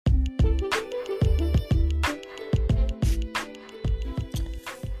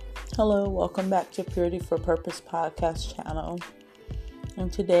Hello, welcome back to Purity for Purpose podcast channel.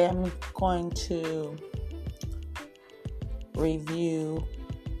 And today I'm going to review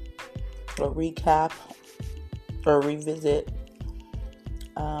or recap or revisit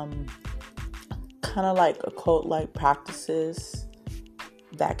kind of like occult-like practices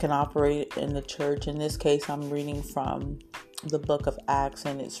that can operate in the church. In this case, I'm reading from the book of Acts,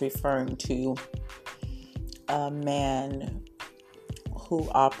 and it's referring to a man who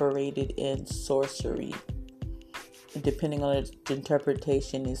operated in sorcery. Depending on its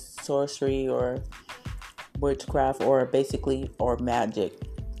interpretation, is sorcery or witchcraft or magic.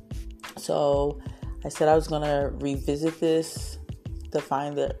 So I said I was going to revisit this to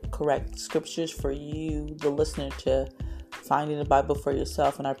find the correct scriptures for you, the listener, to find in the Bible for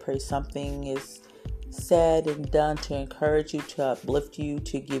yourself. And I pray something is said and done to encourage you, to uplift you,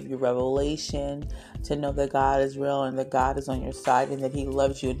 to give you revelation, to know that God is real and that God is on your side and that He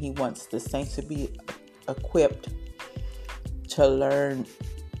loves you and He wants the saints to be equipped to learn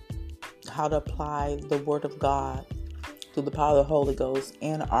how to apply the Word of God through the power of the Holy Ghost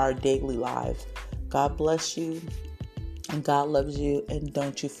in our daily lives. God bless you and God loves you, and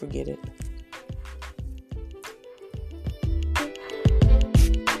don't you forget it.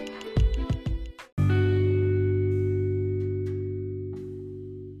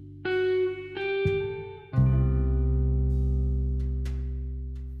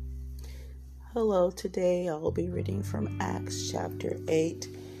 Hello, today I will be reading from Acts chapter 8,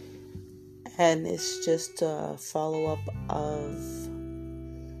 and it's just a follow-up of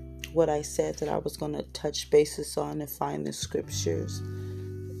what I said that I was going to touch bases on and find the scriptures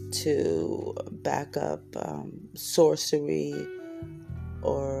to back up sorcery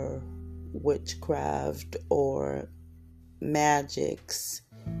or witchcraft or magics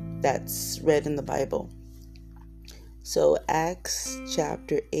that's read in the Bible. So Acts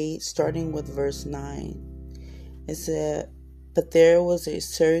chapter 8, starting with verse 9, it said, "But there was a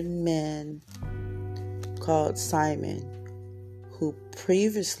certain man called Simon, who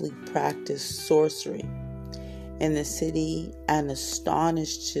previously practiced sorcery in the city and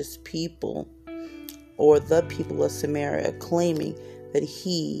astonished his people, or the people of Samaria, claiming that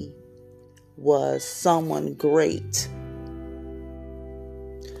he was someone great,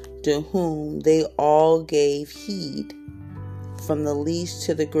 to whom they all gave heed, from the least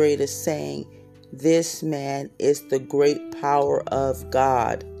to the greatest, saying, 'This man is the great power of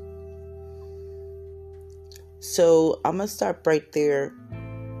God.'" So I'm going to stop right there.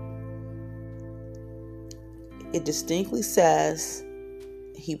 It distinctly says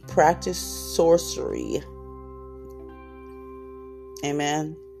he practiced sorcery.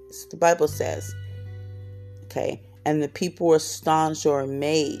 Amen. That's what the Bible says. Okay. And the people were astonished or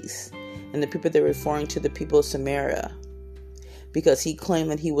amazed. And the people, they're referring to the people of Samaria, because he claimed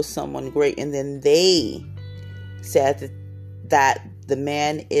that he was someone great. And then they said that the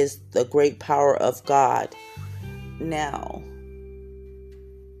man is the great power of God. Now,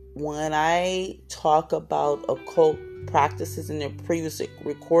 when I talk about occult practices in their previous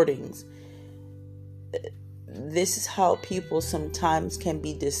recordings, this is how people sometimes can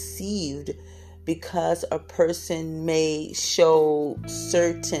be deceived, because a person may show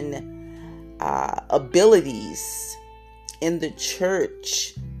certain abilities in the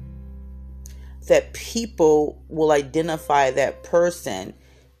church that people will identify that person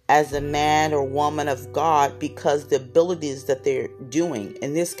as a man or woman of God because the abilities that they're doing.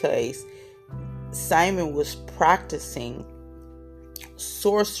 In this case, Simon was practicing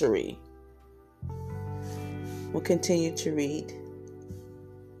sorcery. We'll continue to read.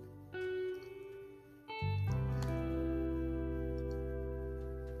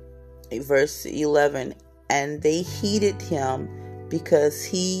 Verse 11, "And they heeded him because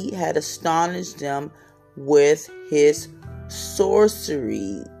he had astonished them with his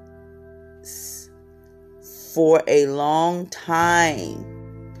sorcery for a long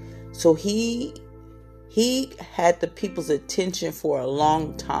time." So he had the people's attention for a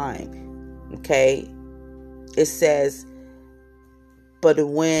long time. Okay. It says, "But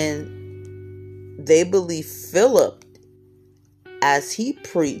when they believed Philip as he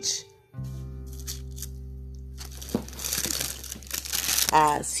preached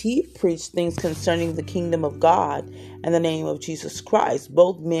things concerning the kingdom of God and the name of Jesus Christ,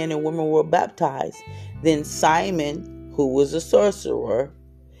 both men and women were baptized. Then Simon, who was a sorcerer,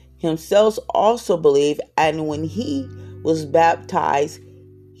 himself also believed, and when he was baptized,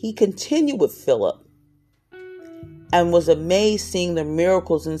 he continued with Philip and was amazed seeing the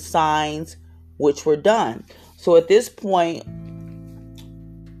miracles and signs which were done." So at this point,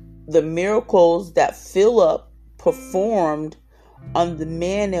 the miracles that Philip performed on the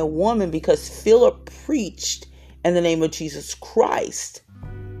man and woman because Philip preached in the name of Jesus Christ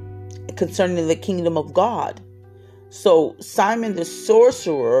concerning the kingdom of God. So Simon the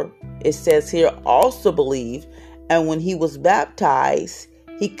sorcerer, it says here, also believed, and when he was baptized,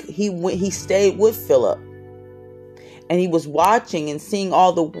 he stayed with Philip, and he was watching and seeing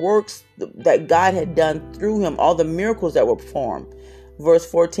all the works that God had done through him, all the miracles that were performed. Verse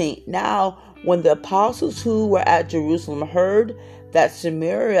 14. Now, when the apostles who were at Jerusalem heard that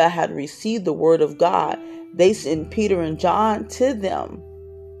Samaria had received the word of God, they sent Peter and John to them,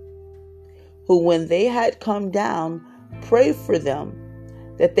 who, when they had come down, prayed for them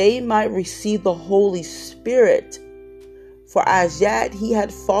that they might receive the Holy Spirit. For as yet he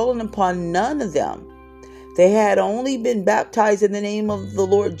had fallen upon none of them. They had only been baptized in the name of the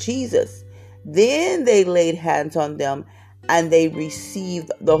Lord Jesus. Then they laid hands on them, and they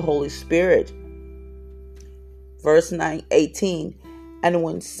received the Holy Spirit. Verse 18. And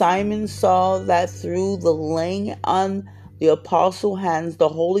when Simon saw that through the laying on the apostle hands the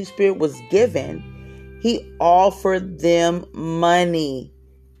Holy Spirit was given, he offered them money,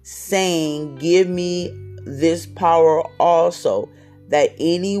 saying, give me this power also, that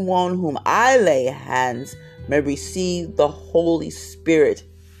anyone whom I lay hands may receive the Holy Spirit.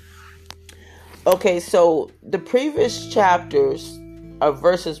 Okay, so the previous chapters, or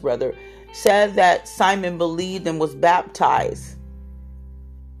verses rather, said that Simon believed and was baptized.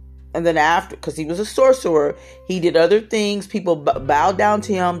 And then after, because he was a sorcerer, he did other things. People bowed down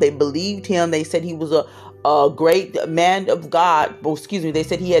to him. They believed him. They said he was a great man of God. Well, they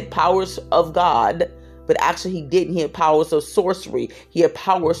said he had powers of God. But actually he didn't. He had powers of sorcery. He had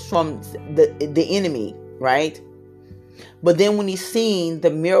powers from the enemy, right? But then when he seen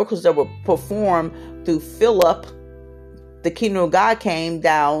the miracles that were performed through Philip, the kingdom of God came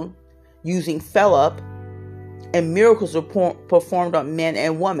down using Philip, and miracles were performed on men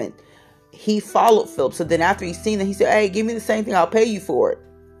and women. He followed Philip. So then after he seen that, he said, hey, give me the same thing. I'll pay you for it.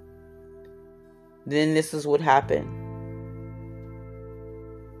 Then this is what happened.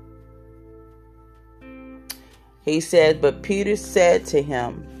 He said, but Peter said to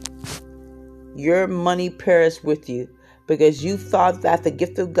him, your money perish with you, because you thought that the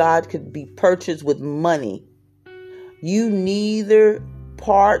gift of God could be purchased with money. You neither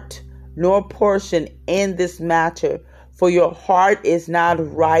part nor portion in this matter, for your heart is not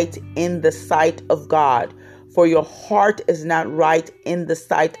right in the sight of God. For your heart is not right in the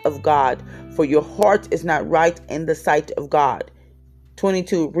sight of God. For your heart is not right in the sight of God.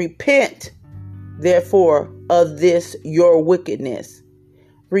 22. Repent, therefore, of this your wickedness.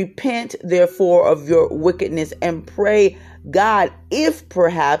 Repent, therefore, of your wickedness, and pray God, if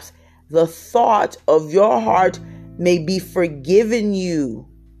perhaps the thought of your heart may be forgiven you.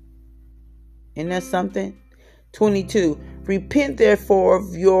 Isn't that something? 22. Repent therefore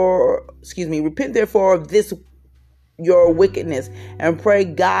of this your wickedness, and pray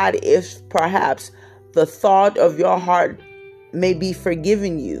God, if perhaps the thought of your heart may be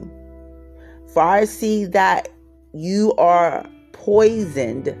forgiven you. For I see that you are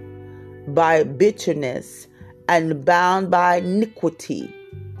poisoned by bitterness and bound by iniquity.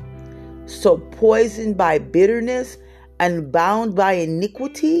 So poisoned by bitterness and bound by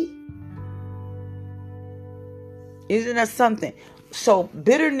iniquity? Isn't that something? So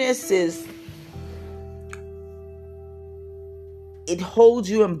bitterness it holds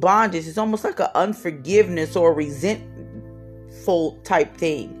you in bondage. It's almost like an unforgiveness or a resentful type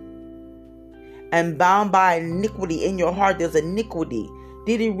thing. And bound by iniquity. In your heart, there's iniquity.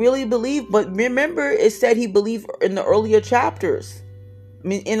 Did he really believe? But remember, it said he believed in the earlier chapters.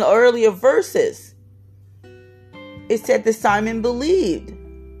 In the earlier verses. It said that Simon believed.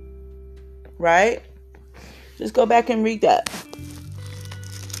 Right? Just go back and read that.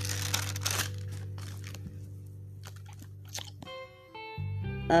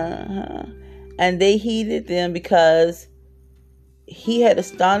 And they heeded them because he had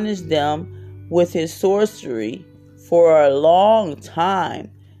astonished them with his sorcery for a long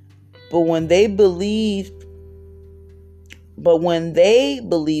time. But when they believed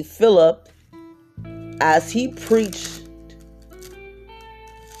Philip, as he preached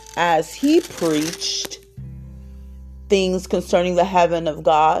things concerning the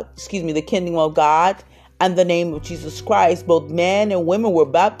the kingdom of God, and the name of Jesus Christ, both men and women were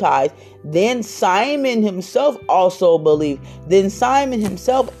baptized. Then Simon himself also believed.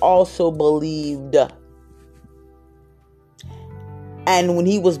 And when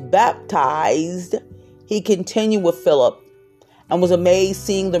he was baptized, he continued with Philip and was amazed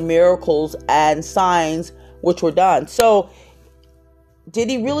seeing the miracles and signs which were done. So,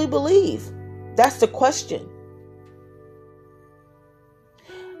 did he really believe? That's the question.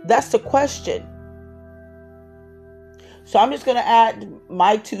 That's the question. So I'm just going to add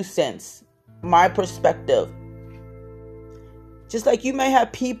my 2 cents, my perspective. Just like you may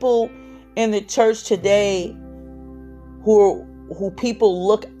have people in the church today who people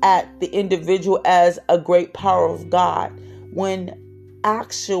look at the individual as a great power of God, when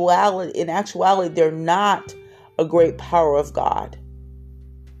in actuality, they're not a great power of God.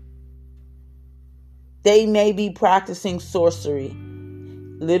 They may be practicing sorcery,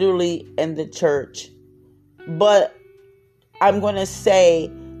 literally in the church. But I'm going to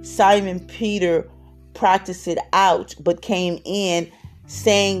say Simon Peter practiced it out, but came in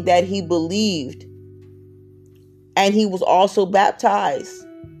saying that he believed. And he was also baptized.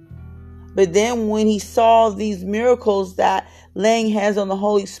 But then when he saw these miracles, that laying hands on the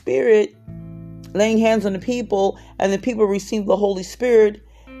Holy Spirit, laying hands on the people, and the people received the Holy Spirit,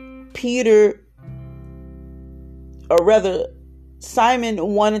 Simon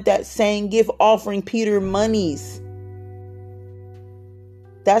wanted that saying, give offering Peter monies.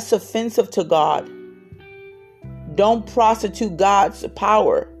 That's offensive to God. Don't prostitute God's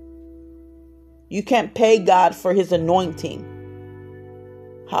power. You can't pay God for his anointing.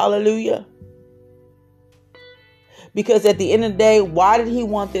 Hallelujah. Because at the end of the day, why did he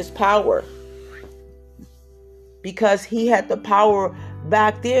want this power? Because he had the power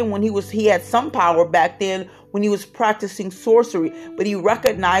back then he had some power back then when he was practicing sorcery. But he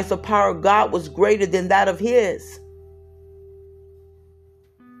recognized the power of God was greater than that of his.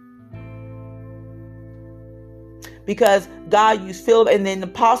 Because God used Philip, and then the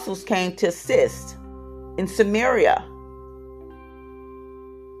apostles came to assist in Samaria.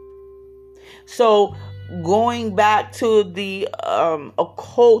 So going back to the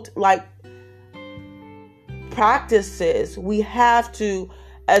occult-like practices, we have to,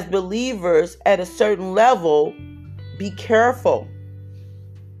 as believers at a certain level, be careful.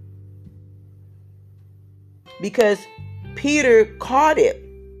 Because Peter caught it.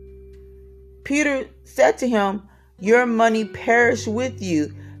 Peter said to him, your money perished with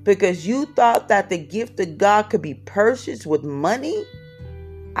you because you thought that the gift of God could be purchased with money?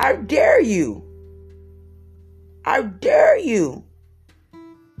 I dare you. I dare you.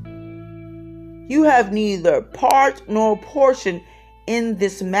 You have neither part nor portion in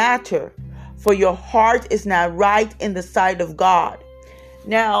this matter, for your heart is not right in the sight of God.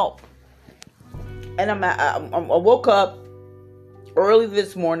 Now, and I woke up early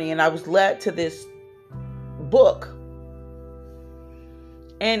this morning and I was led to this book.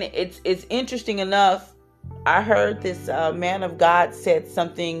 And it's interesting enough. I heard this man of God said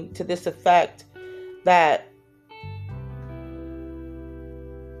something to this effect, that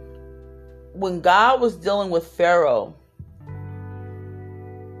when God was dealing with Pharaoh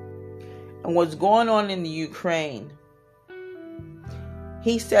and what's going on in the Ukraine,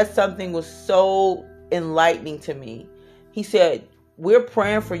 he said something was so enlightening to me. He said, we're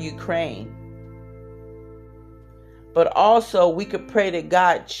praying for Ukraine, but also we could pray that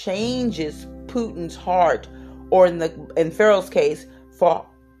God changes Putin's heart, or in Pharaoh's case, for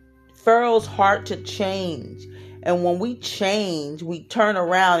Pharaoh's heart to change. And when we change, we turn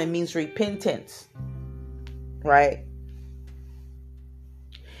around, it means repentance. Right?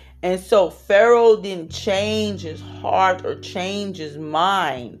 And so Pharaoh didn't change his heart or change his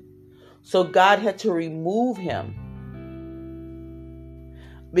mind. So God had to remove him.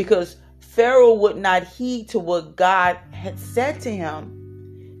 Because Pharaoh would not heed to what God had said to him.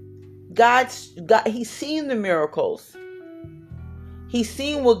 He's seen the miracles. He's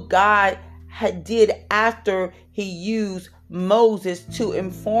seen what God had did after he used Moses to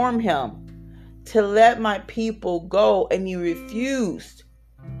inform him to let my people go, and he refused.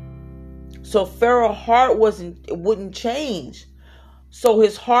 So Pharaoh's heart wouldn't change. So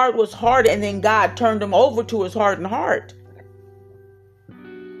his heart was hard, and then God turned him over to his hardened heart.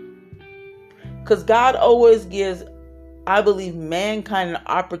 Because God always gives, I believe, mankind an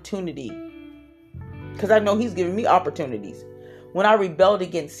opportunity. Because I know he's given me opportunities when I rebelled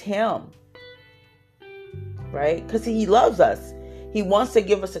against him. Right? Because he loves us. He wants to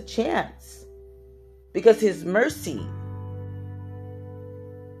give us a chance. Because his mercy.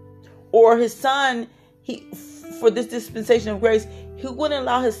 Or his son, for this dispensation of grace, he wouldn't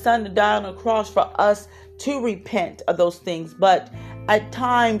allow his son to die on the cross for us to repent of those things. But at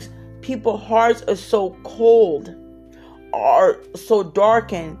times, people's hearts are so cold, are so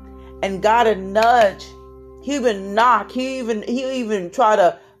darkened, and God a nudge. He even knock. He even try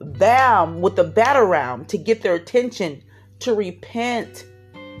to bam with the batarang to get their attention to repent.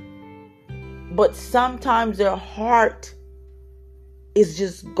 But sometimes their heart is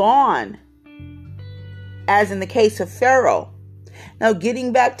just gone, as in the case of Pharaoh. Now,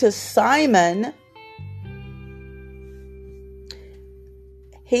 getting back to Simon,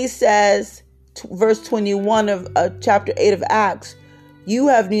 he says, verse 21 of chapter 8 of Acts, you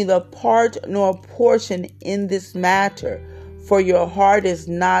have neither part nor portion in this matter, for your heart is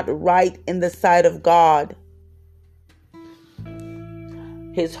not right in the sight of God.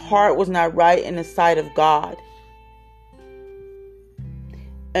 His heart was not right in the sight of God.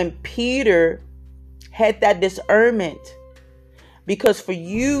 And Peter had that discernment, because for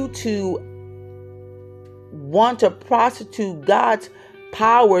you to want to prostitute God's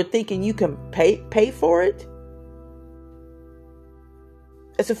power thinking you can pay for it,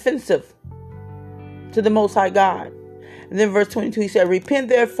 it's offensive to the Most High God. And then verse 22, he said, repent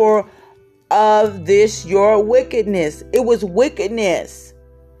therefore of this your wickedness. It was wickedness.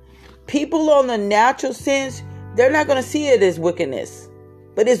 People on the natural sense, they're not going to see it as wickedness,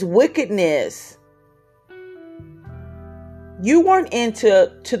 but it's wickedness. You weren't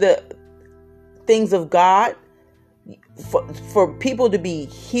into the things of God for people to be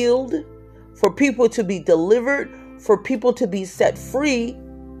healed, for people to be delivered, for people to be set free.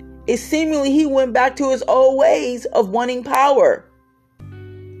 It seemingly he went back to his old ways of wanting power,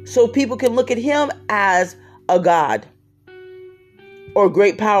 so people can look at him as a God or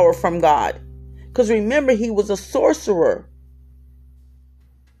great power from God. Because remember, he was a sorcerer.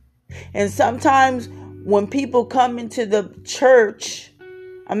 And sometimes when people come into the church,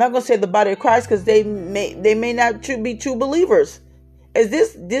 I'm not going to say the body of Christ, because they may not be true believers, as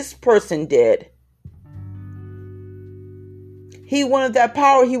this person did. He wanted that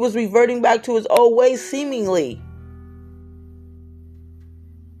power. He was reverting back to his old ways, seemingly.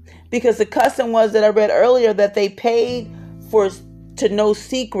 Because the custom was, that I read earlier, that they paid to know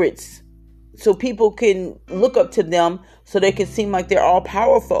secrets, so people can look up to them, so they can seem like they're all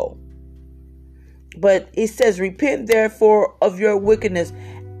powerful. But it says, repent therefore of your wickedness,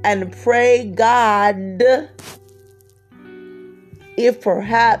 and pray God, if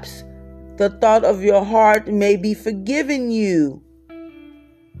perhaps the thought of your heart may be forgiven you.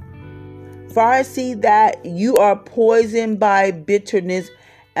 For I see that you are poisoned by bitterness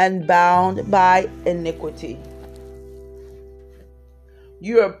and bound by iniquity.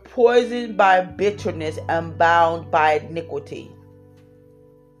 You are poisoned by bitterness and bound by iniquity.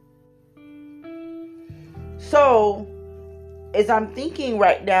 So, as I'm thinking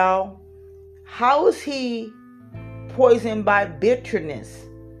right now, how is he poisoned by bitterness?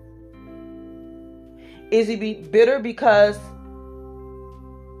 Is he bitter because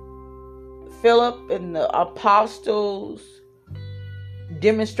Philip and the apostles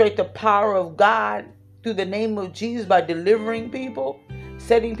demonstrate the power of God through the name of Jesus by delivering people,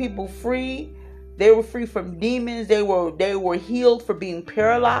 setting people free? They were free from demons. They were healed for being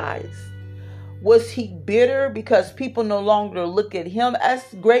paralyzed. Was he bitter because people no longer look at him as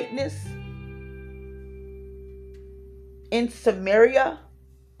greatness? In Samaria,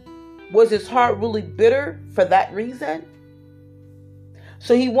 was his heart really bitter for that reason?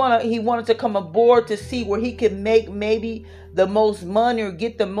 So he wanted to come aboard to see where he could make maybe the most money or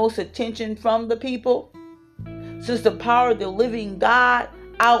get the most attention from the people, since the power of the living God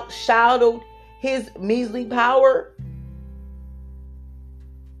outshadowed his measly power.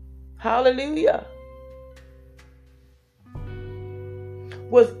 Hallelujah.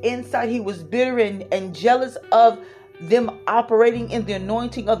 Was inside, he was bitter and jealous of them operating in the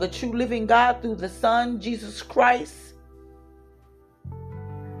anointing of the true living God through the Son, Jesus Christ,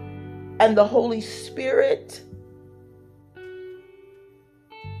 and the Holy Spirit.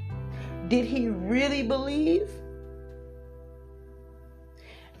 Did he really believe?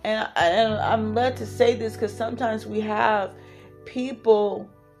 And I'm led to say this because sometimes we have people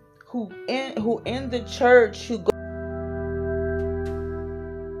who in the church who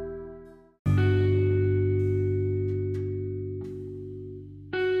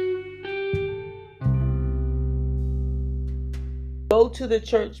go to the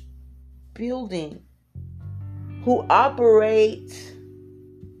church building, who operate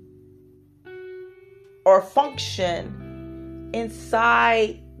or function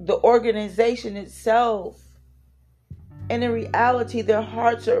inside the organization itself, and in reality their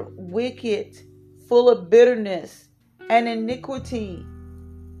hearts are wicked, full of bitterness and iniquity.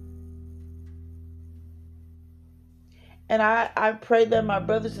 And I pray that my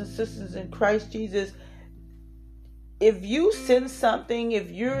brothers and sisters in Christ Jesus, if you sense something,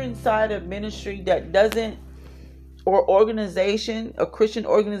 if you're inside a ministry that doesn't, or organization, a Christian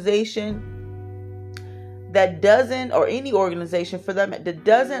organization that doesn't, or any organization for that, that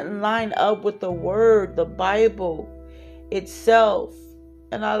doesn't line up with the word, the Bible itself,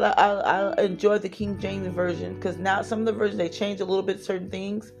 And I enjoy the King James version, because now some of the versions, they change a little bit certain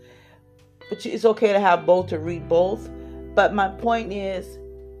things, but it's okay to have both, to read both. But my point is,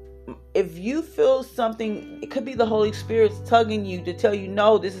 if you feel something, it could be the Holy Spirit's tugging you to tell you,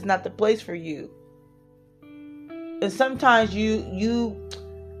 no, this is not the place for you. And sometimes you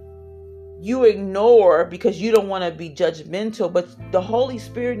ignore because you don't want to be judgmental, but the Holy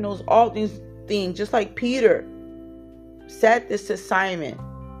Spirit knows all these things. Just like Peter said this to Simon,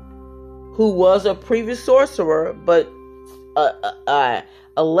 who was a previous sorcerer, but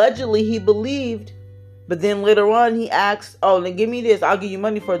allegedly he believed. But then later on he asked, oh, then give me this. I'll give you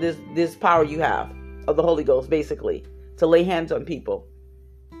money for this power you have of the Holy Ghost, basically, to lay hands on people.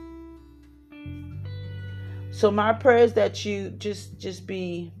 So my prayer is that you just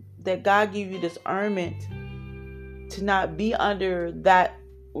be, that God give you discernment to not be under that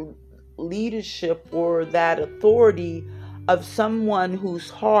leadership or that authority of someone whose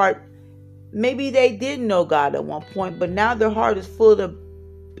heart, maybe they did know God at one point, but now their heart is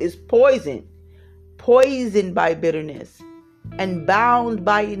poisoned by bitterness and bound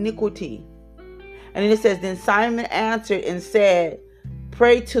by iniquity. And then it says, then Simon answered and said,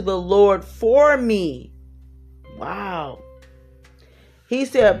 pray to the Lord for me. Wow. He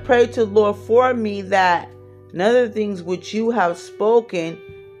said, pray to the Lord for me, that none of the things which you have spoken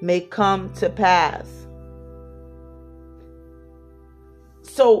may come to pass.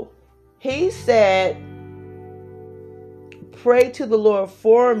 So he said, pray to the Lord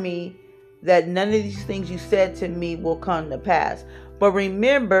for me, that none of these things you said to me will come to pass. But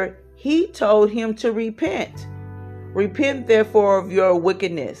remember, he told him to repent. Repent therefore of your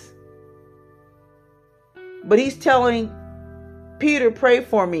wickedness. But he's telling Peter, pray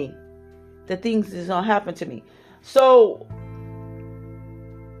for me, that things is going to happen to me. So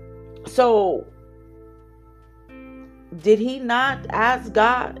did he not ask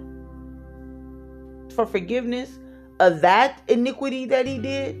God for forgiveness of that iniquity that he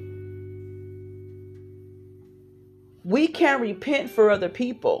did? We can't repent for other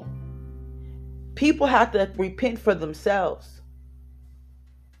people. People have to repent for themselves.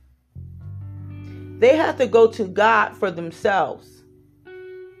 They have to go to God for themselves.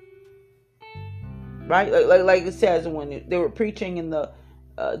 Right? Like it says when they were preaching in the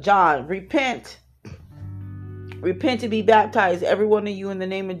John, repent to be baptized, every one of you, in the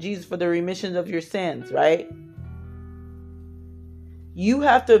name of Jesus, for the remission of your sins, right? You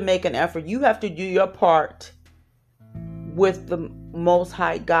have to make an effort. You have to do your part with the Most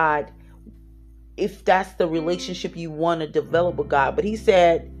High God, if that's the relationship you want to develop with God. But he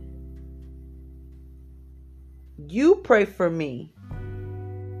said, you pray for me.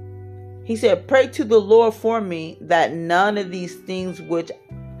 He said, pray to the Lord for me, that none of these things which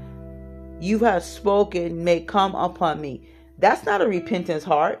you have spoken may come upon me. That's not a repentance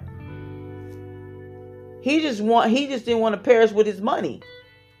heart. He just didn't want to perish with his money.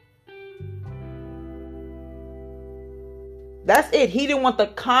 That's it. He didn't want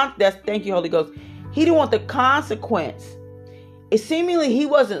thank you, Holy Ghost. He didn't want the consequence. It seemingly he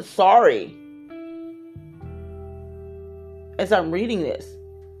wasn't sorry. As I'm reading this.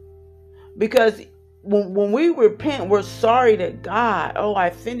 Because when we repent, we're sorry to God. Oh, I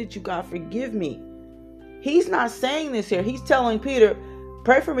offended you, God, forgive me. He's not saying this here. He's telling Peter,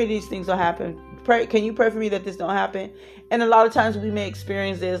 pray for me, these things will happen. Can you pray for me that this don't happen? And a lot of times we may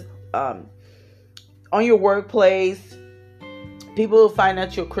experience this on your workplace. People will find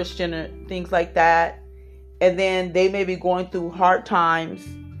out you're a Christian or things like that. And then they may be going through hard times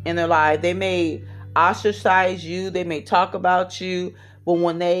in their life. They may ostracize you. They may talk about you. But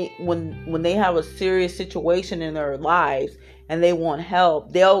when they have a serious situation in their lives and they want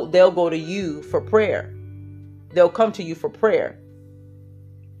help, they'll go to you for prayer. They'll come to you for prayer.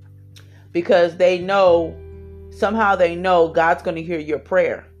 Because somehow they know God's going to hear your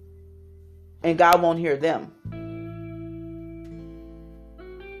prayer. And God won't hear them.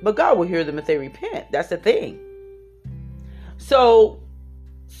 But God will hear them if they repent. That's the thing. So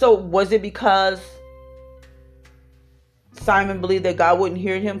was it because Simon believed that God wouldn't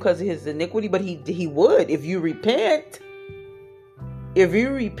hear him because of his iniquity? But he would if you repent. If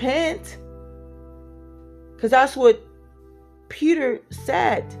you repent. Because that's what Peter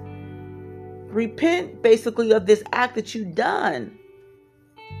said. Repent basically of this act that you've done.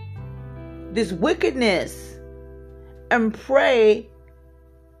 This wickedness. And pray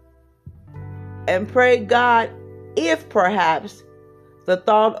God, if perhaps the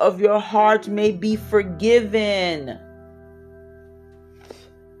thought of your heart may be forgiven.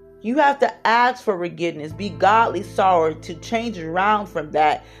 You have to ask for forgiveness. Be godly sorry to change around from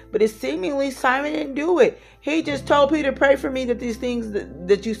that. But it seemingly Simon didn't do it. He just told Peter, pray for me that these things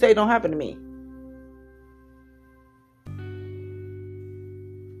that you say don't happen to me.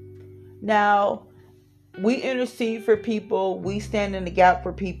 Now, we intercede for people. We stand in the gap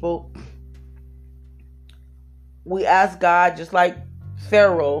for people. We ask God, just like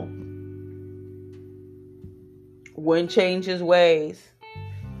Pharaoh wouldn't change his ways.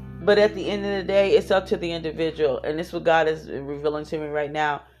 But at the end of the day, it's up to the individual. And this is what God is revealing to me right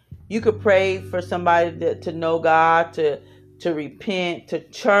now. You could pray for somebody to know God, to repent, to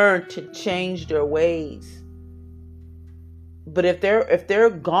turn, to change their ways. But if they're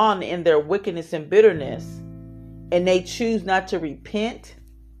gone in their wickedness and bitterness, and they choose not to repent,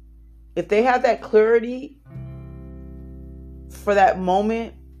 if they have that clarity for that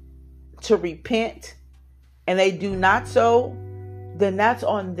moment to repent, and they do not so, then that's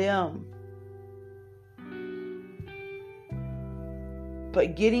on them.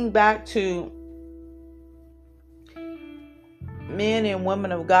 But getting back to men and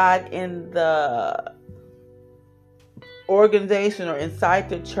women of God in the organization or inside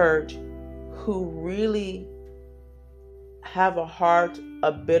the church who really have a heart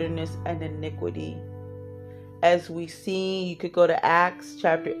of bitterness and iniquity. As we see, you could go to Acts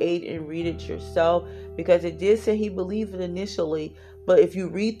chapter 8 and read it yourself, because it did say he believed it initially. But if you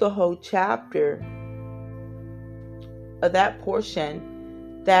read the whole chapter of that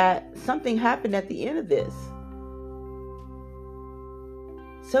portion, that something happened at the end of this.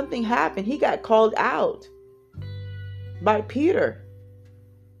 Something happened. He got called out by Peter,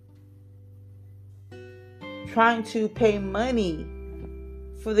 trying to pay money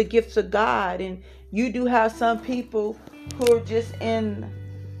for the gifts of God. And you do have some people who are just in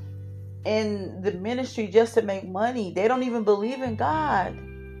the ministry just to make money. They don't even believe in God.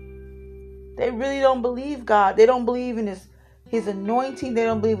 They really don't believe God. They don't believe in his anointing. They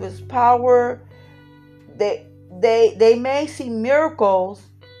don't believe his power. They may see miracles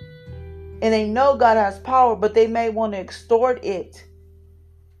and they know God has power, but they may want to extort it.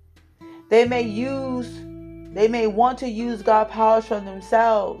 They may want to use God's powers for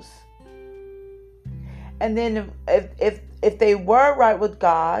themselves. And then if they were right with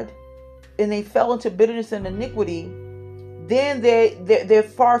God and they fell into bitterness and iniquity, then they're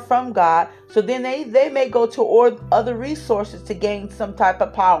far from God. So then they may go to other resources to gain some type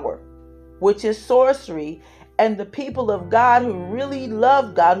of power, which is sorcery. And the people of God who really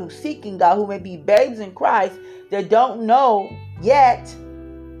love God, who seeking God, who may be babes in Christ, that don't know yet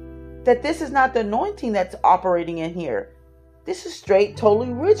that this is not the anointing that's operating in here. This is straight,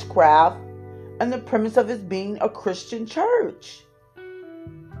 totally witchcraft, and the premise of it being a Christian church.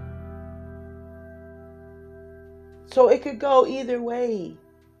 So it could go either way.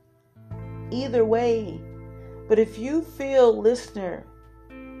 Either way. But if you feel, listener,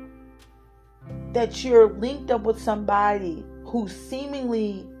 that you're linked up with somebody who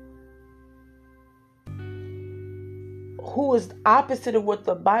is opposite of what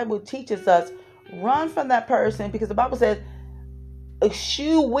the Bible teaches us, run from that person, because the Bible says,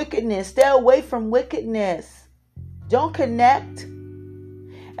 eschew wickedness, stay away from wickedness. Don't connect.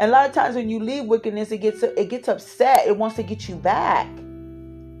 And a lot of times when you leave wickedness, it gets upset. It wants to get you back.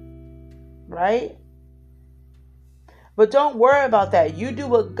 Right? But don't worry about that. You do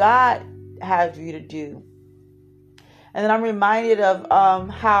what God has you to do. And then I'm reminded of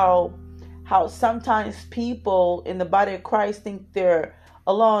how sometimes people in the body of Christ think they're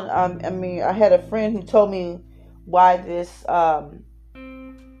alone. I had a friend who told me why this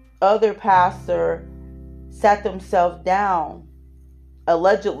other pastor sat themselves down,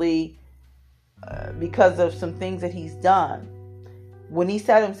 allegedly because of some things that he's done. When he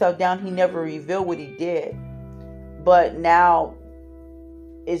sat himself down, he never revealed what he did. But now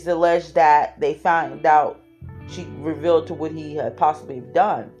it's alleged that they found out she revealed to what he had possibly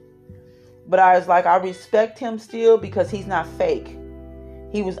done. But I was like, I respect him still, because he's not fake.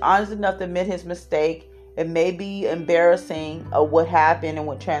 He was honest enough to admit his mistake. It may be embarrassing of what happened and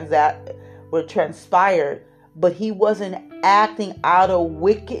what transpired, but he wasn't acting out of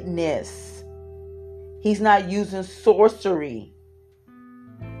wickedness. He's not using sorcery.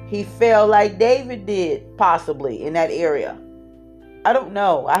 He fell like David did, possibly, in that area. I don't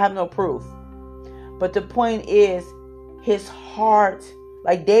know. I have no proof. But the point is, his heart,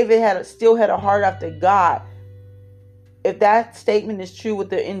 like David still had a heart after God. If that statement is true, what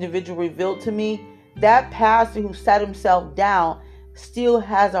the individual revealed to me, that pastor who sat himself down still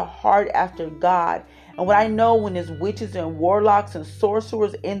has a heart after God. And what I know, when there's witches and warlocks and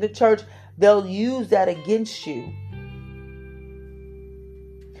sorcerers in the church, they'll use that against you.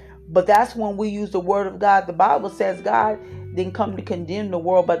 But that's when we use the word of God. The Bible says God didn't come to condemn the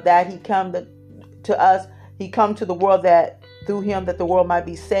world, but that he come to us. He come to the world that through him that the world might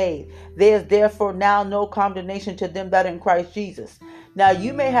be saved. There is therefore now no condemnation to them that are in Christ Jesus. Now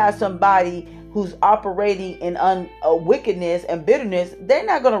you may have somebody who's operating in wickedness and bitterness. They're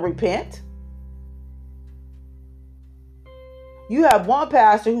not going to repent. You have one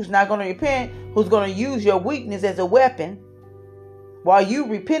pastor who's not going to repent, who's going to use your weakness as a weapon while you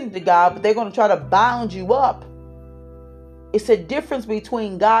repent to God, but they're going to try to bound you up. It's a difference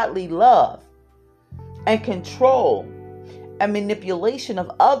between godly love and control and manipulation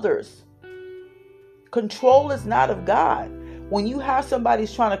of others. Control is not of God. When you have somebody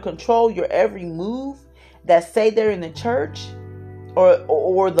who's trying to control your every move, that say they're in the church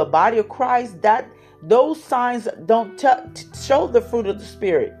or the body of Christ, that those signs don't show the fruit of the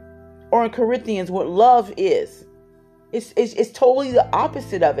Spirit. Or in Corinthians, what love is. It's totally the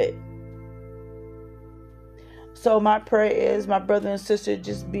opposite of it. So my prayer is, my brother and sister,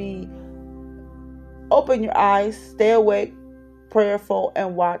 just open your eyes, stay awake, prayerful,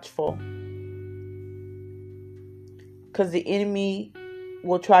 and watchful. Because the enemy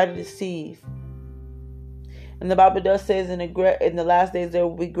will try to deceive. And the Bible does say in the last days there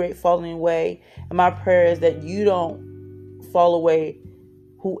will be great falling away. And my prayer is that you don't fall away.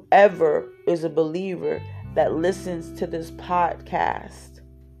 Whoever is a believer that listens to this podcast,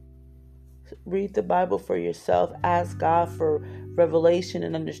 read the Bible for yourself. Ask God for revelation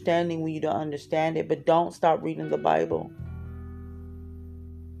and understanding when you don't understand it. But don't stop reading the Bible.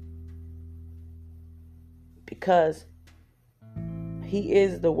 Because He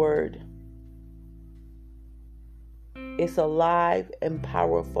is the Word. It's alive and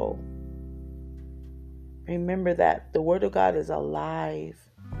powerful. Remember that the Word of God is alive.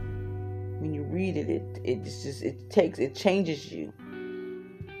 When you read it, it changes you.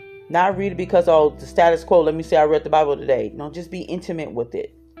 Not read it because, the status quo. Let me say I read the Bible today. No, just be intimate with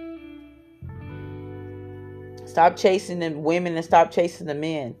it. Stop chasing the women and stop chasing the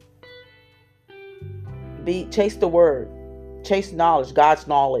men. Chase the Word. Chase knowledge, God's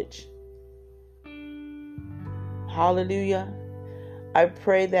knowledge. Hallelujah. I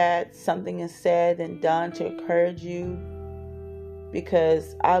pray that something is said and done to encourage you,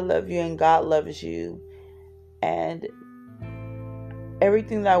 because I love you and God loves you. And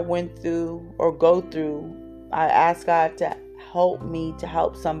everything that I went through or go through, I ask God to help me to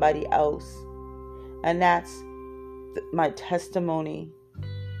help somebody else. And that's my testimony,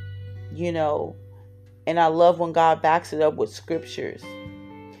 And I love when God backs it up with scriptures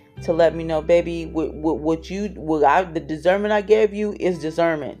to let me know, baby, the discernment I gave you is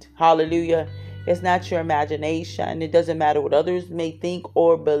discernment. Hallelujah. It's not your imagination. It doesn't matter what others may think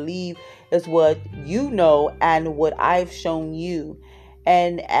or believe. It's what you know and what I've shown you.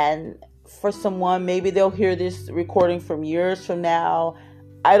 And for someone, maybe they'll hear this recording from years from now.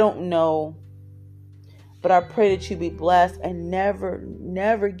 I don't know. But I pray that you be blessed and never,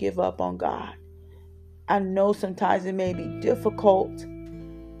 never give up on God. I know sometimes it may be difficult,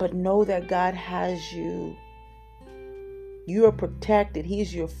 but know that God has you. You are protected.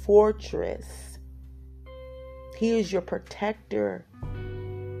 He's your fortress. He is your protector.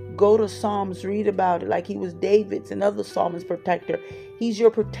 Go to Psalms, read about it like he was David's and other psalmists' protector. He's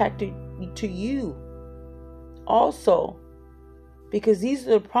your protector to you. Also, because these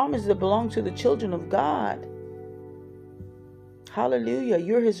are the promises that belong to the children of God. Hallelujah.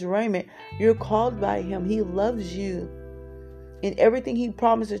 You're his raiment. You're called by him. He loves you. And everything he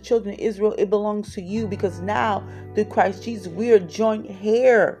promised the children of Israel, it belongs to you, because now through Christ Jesus, we are joint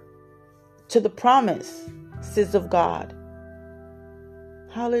heir to the promises of God.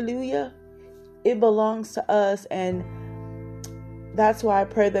 Hallelujah. It belongs to us. And that's why I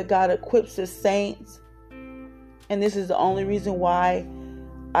pray that God equips the saints. And this is the only reason why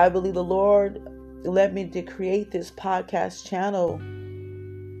I believe the Lord led me to create this podcast channel,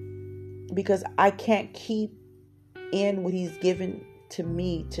 because I can't keep in what he's given to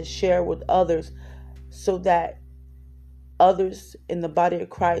me to share with others, so that others in the body of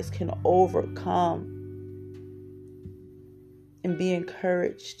Christ can overcome and be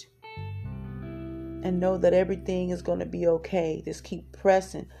encouraged and know that everything is going to be okay. Just keep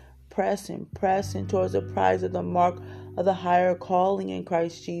pressing towards the prize of the mark of the higher calling in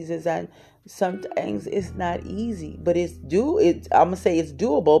Christ Jesus. And sometimes it's not easy, but I'm gonna say it's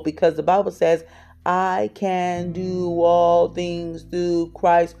doable, because the Bible says, I can do all things through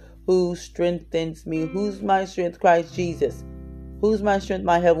Christ who strengthens me. Who's my strength? Christ Jesus. Who's my strength?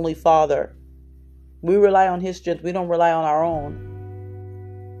 My Heavenly Father. We rely on his strength. We don't rely on our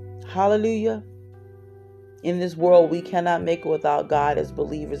own. Hallelujah. In this world, we cannot make it without God as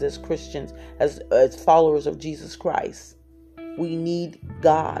believers, as Christians, as followers of Jesus Christ. We need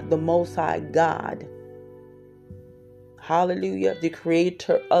God, the Most High God. Hallelujah. The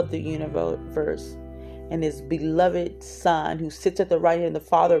creator of the universe and his beloved Son who sits at the right hand of the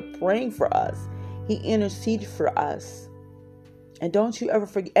Father praying for us. He intercedes for us. And don't you ever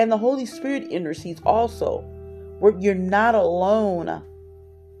forget. And the Holy Spirit intercedes also. You're not alone.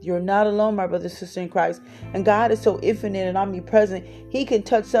 You're not alone, my brother and sister in Christ. And God is so infinite and omnipresent. He can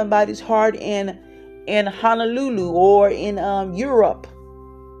touch somebody's heart in Honolulu or in Europe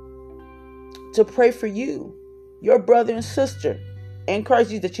to pray for you, your brother and sister in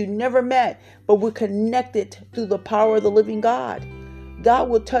Christ Jesus that you never met, but we're connected through the power of the living God. God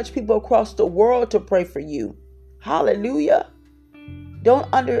will touch people across the world to pray for you. Hallelujah. Don't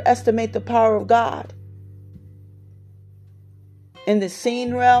underestimate the power of God in the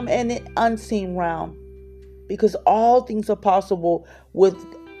seen realm and the unseen realm, because all things are possible with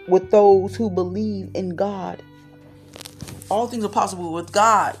those who believe in God. All things are possible with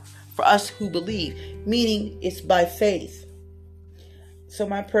God for us who believe, meaning it's by faith. So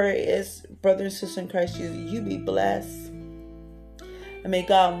my prayer is, brother and sister in Christ Jesus, you be blessed. And may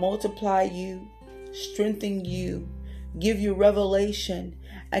God multiply you, strengthen you, give you revelation,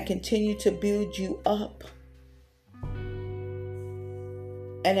 and continue to build you up.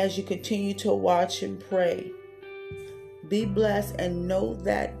 And as you continue to watch and pray, be blessed and know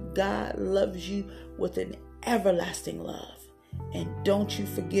that God loves you with an everlasting love. And don't you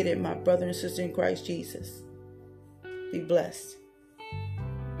forget it, my brother and sister in Christ Jesus. Be blessed.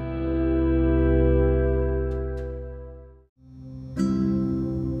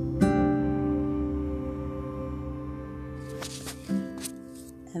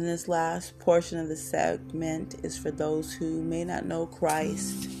 And this last portion of the segment is for those who may not know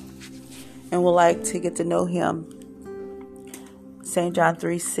Christ and would like to get to know him. St. John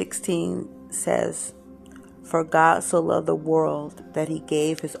 3:16 says, "For God so loved the world that he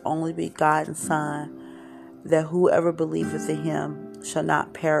gave his only begotten Son, that whoever believeth in him shall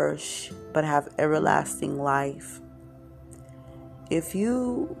not perish, but have everlasting life." If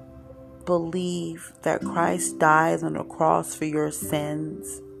you believe that Christ died on the cross for your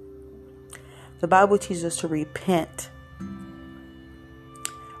sins, the Bible teaches us to repent.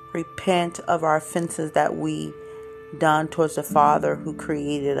 Repent of our offenses that we done towards the Father who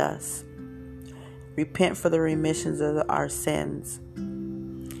created us. Repent for the remissions of our sins.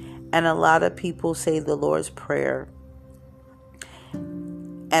 And a lot of people say the Lord's Prayer.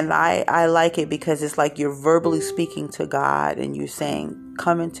 And I like it because it's like you're verbally speaking to God and you're saying,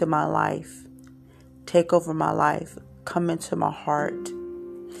 come into my life. Take over my life. Come into my heart.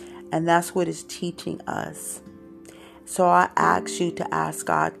 And that's what it's teaching us. So I ask you to ask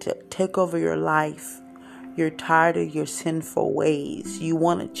God to take over your life. You're tired of your sinful ways. You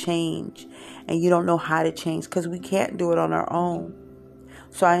want to change and you don't know how to change because we can't do it on our own.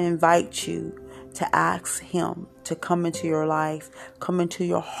 So I invite you to ask him to come into your life, come into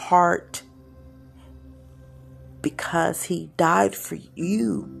your heart, because he died for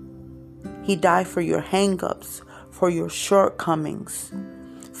you. He died for your hang-ups, for your shortcomings,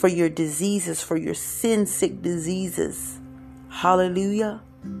 for your diseases, for your sin-sick diseases. Hallelujah.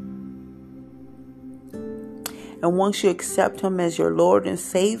 And once you accept him as your Lord and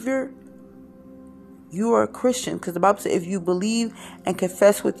Savior, you are a Christian. Because the Bible says, if you believe and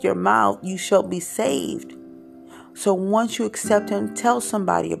confess with your mouth, you shall be saved. So once you accept him, tell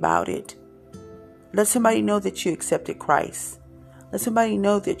somebody about it. Let somebody know that you accepted Christ. Let somebody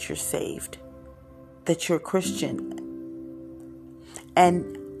know that you're saved, that you're a Christian.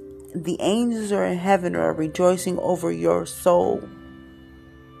 And the angels are in heaven are rejoicing over your soul.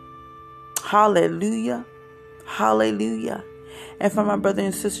 Hallelujah. Hallelujah. And for my brothers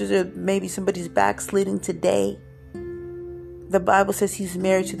and sisters, maybe somebody's backsliding today. The Bible says he's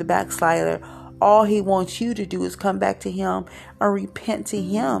married to the backslider. All he wants you to do is come back to him or repent to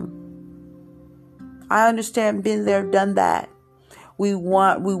him. I understand, been there, done that. We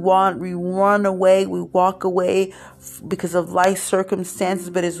run away, we walk away because of life circumstances.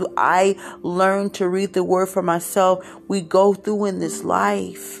 But as I learn to read the word for myself, we go through in this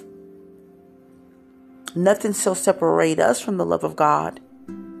life. Nothing shall separate us from the love of God.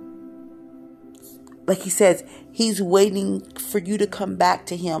 Like he says, he's waiting for you to come back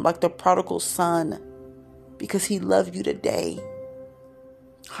to him like the prodigal son, because he loved you today.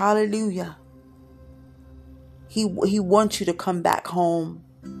 Hallelujah. He wants you to come back home.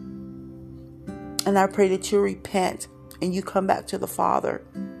 And I pray that you repent and you come back to the Father.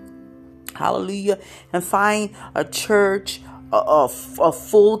 Hallelujah. And find a church a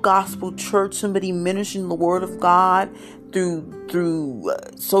full gospel church, somebody ministering the word of God through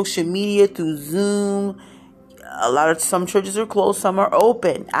social media, through Zoom. Some churches are closed, some are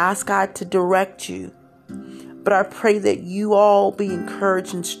open. Ask God to direct you. But I pray that you all be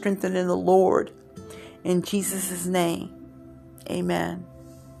encouraged and strengthened in the Lord. In Jesus' name, amen.